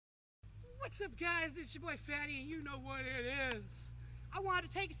What's up, guys? It's your boy Fatty, and you know what it is. I wanted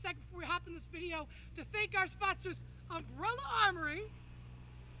to take a second before we hop in this video to thank our sponsors, Umbrella Armory,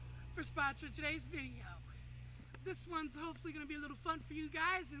 for sponsoring today's video. This one's hopefully going to be a little fun for you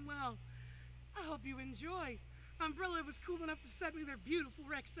guys, and well, I hope you enjoy. Umbrella was cool enough to send me their beautiful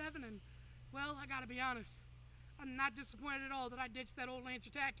REC-7, and well, I gotta be honest, I'm not disappointed at all that I ditched that old Lancer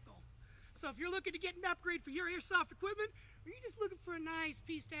Tactical. So if you're looking to get an upgrade for your airsoft equipment, or you're just looking for a nice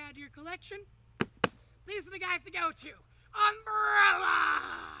piece to add to your collection, these are the guys to go to.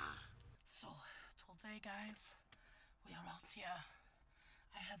 Umbrella! So, today guys, we are out here.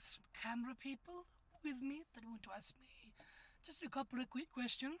 I have some camera people with me that want to ask me just a couple of quick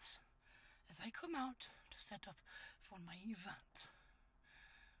questions as I come out to set up for my event.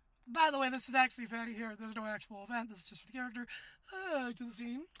 By the way, this is actually Fatty here. There's no actual event. This is just for the character. To the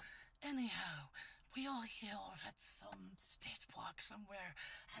scene. Anyhow, we are here at some state park somewhere,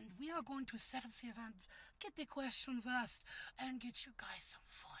 and we are going to set up the event, get the questions asked, and get you guys some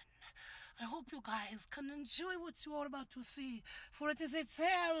fun. I hope you guys can enjoy what you are about to see, for it is a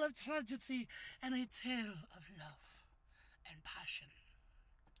tale of tragedy and a tale of love and passion.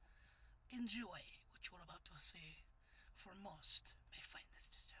 Enjoy what you are about to see, for most may find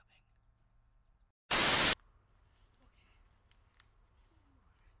this disturbing.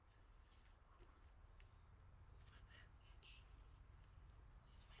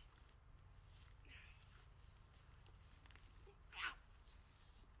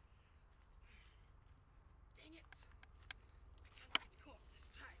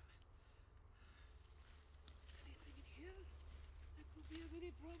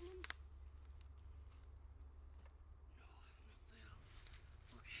 Any problem? No, not there.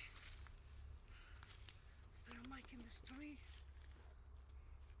 Okay. Is there a mic in this tree?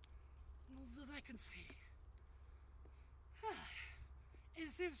 Not that I can see.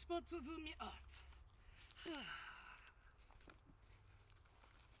 It's a safe spot to do me art.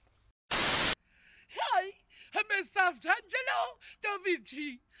 Hi, I'm Airsoft Angelo da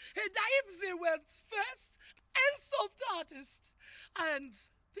Vinci, and I am the world's first Airsoft artist. And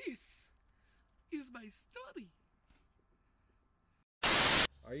this is my story.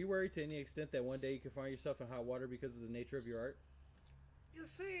 Are you worried to any extent that one day you could find yourself in hot water because of the nature of your art? You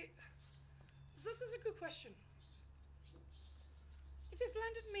see, that is a good question. It has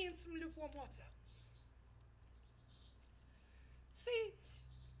landed me in some lukewarm water. See,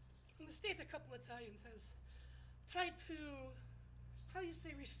 in the state a couple of Italians has tried to, how you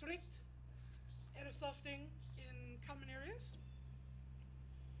say, restrict airsofting in common areas.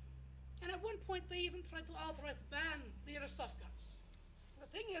 And at one point, they even tried to outright ban the airsoft gun. The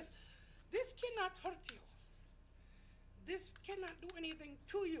thing is, this cannot hurt you. This cannot do anything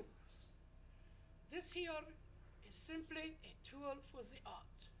to you. This here is simply a tool for the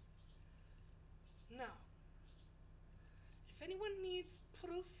art. Now, if anyone needs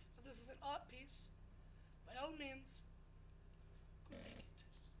proof that this is an art piece, by all means, go take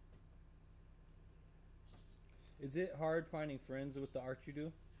it. Is it hard finding friends with the art you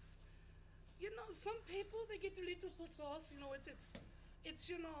do? You know, some people, they get a little put off. You know, it's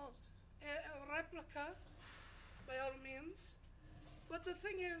you know, a replica, by all means. But the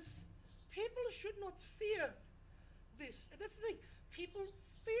thing is, people should not fear this. And that's the thing. People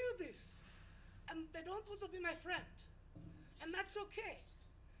fear this. And they don't want to be my friend. And that's okay.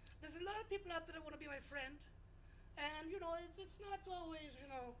 There's a lot of people out there that want to be my friend. And, you know, it's not always, you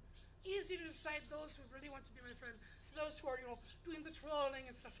know, easy to decide those who really want to be my friend, those who are, you know, doing the trolling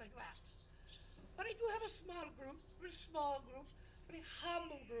and stuff like that. But I do have a small group, very small group, very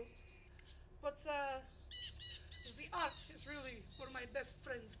humble group. But the art is really where my best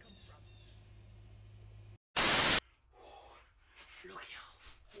friends come from. Look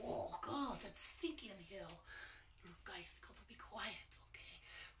here. Oh God, that's stinky in here. You guys got to be quiet, okay?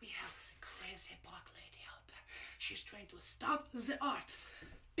 We have the crazy park lady out there. She's trying to stop the art.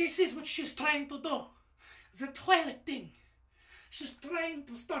 This is what she's trying to do. The toilet thing. She's trying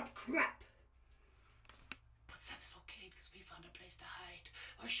to start crap. That is okay because we found a place to hide.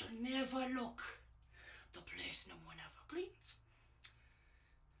 I shall never look. The place no one ever cleans.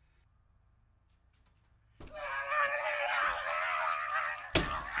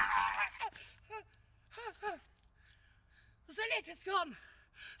 The lake is gone.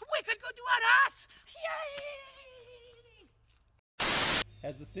 We could go do our art. Yay!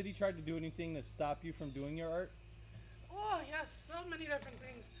 Has the city tried to do anything to stop you from doing your art? Oh yes, so many different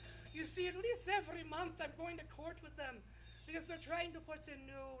things. You see, at least every month I'm going to court with them because they're trying to put in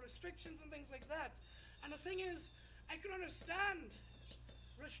new restrictions and things like that. And the thing is, I can understand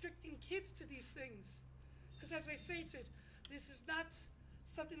restricting kids to these things because as I stated, this is not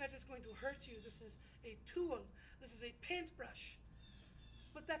something that is going to hurt you. This is a tool. This is a paintbrush.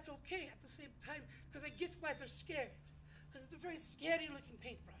 But that's okay at the same time, because I get why they're scared. Because it's a very scary looking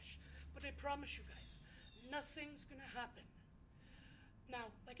paintbrush. But I promise you guys, nothing's gonna happen.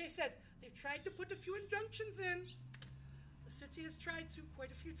 Now, like I said, they've tried to put a few injunctions in. The city has tried to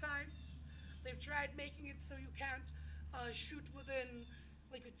quite a few times. They've tried making it so you can't shoot within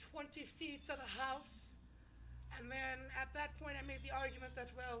like 20 feet of a house. And then at that point I made the argument that,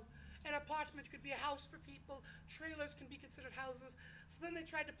 well, an apartment could be a house for people, trailers can be considered houses. So then they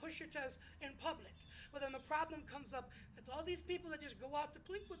tried to push it as in public. But then the problem comes up that all these people that just go out to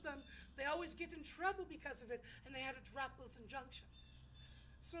plink with them, they always get in trouble because of it, and they had to drop those injunctions.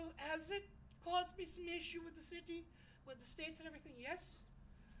 So has it caused me some issue with the city, with the states and everything? Yes.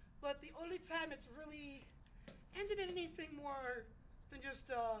 But the only time it's really ended in anything more than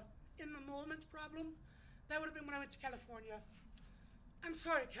just in the moment problem, that would have been when I went to California. I'm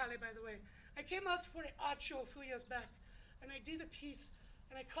sorry, Cali, by the way. I came out for an art show a few years back, and I did a piece,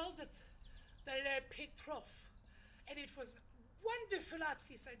 and I called it the Le Pétrof. And it was a wonderful art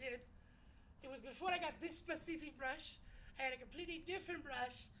piece I did. It was before I got this specific brush. I had a completely different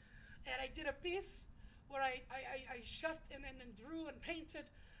brush, and I did a piece where I shot and drew and painted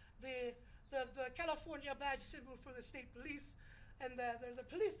the California badge symbol for the state police, and the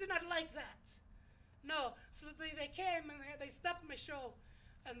police did not like that. No, so they came and they stopped my show,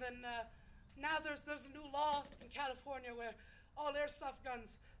 and then now there's a new law in California where all airsoft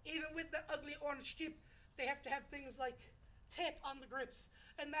guns, even with the ugly orange tip, they have to have things like tape on the grips,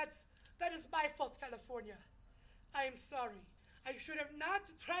 and that is my fault, California. I am sorry. I should have not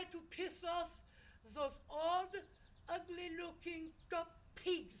tried to piss off those old, ugly-looking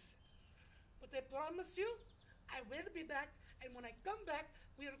pigs. But I promise you, I will be back, and when I come back,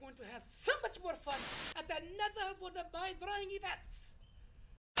 we are going to have so much more fun at another one of my drawing events.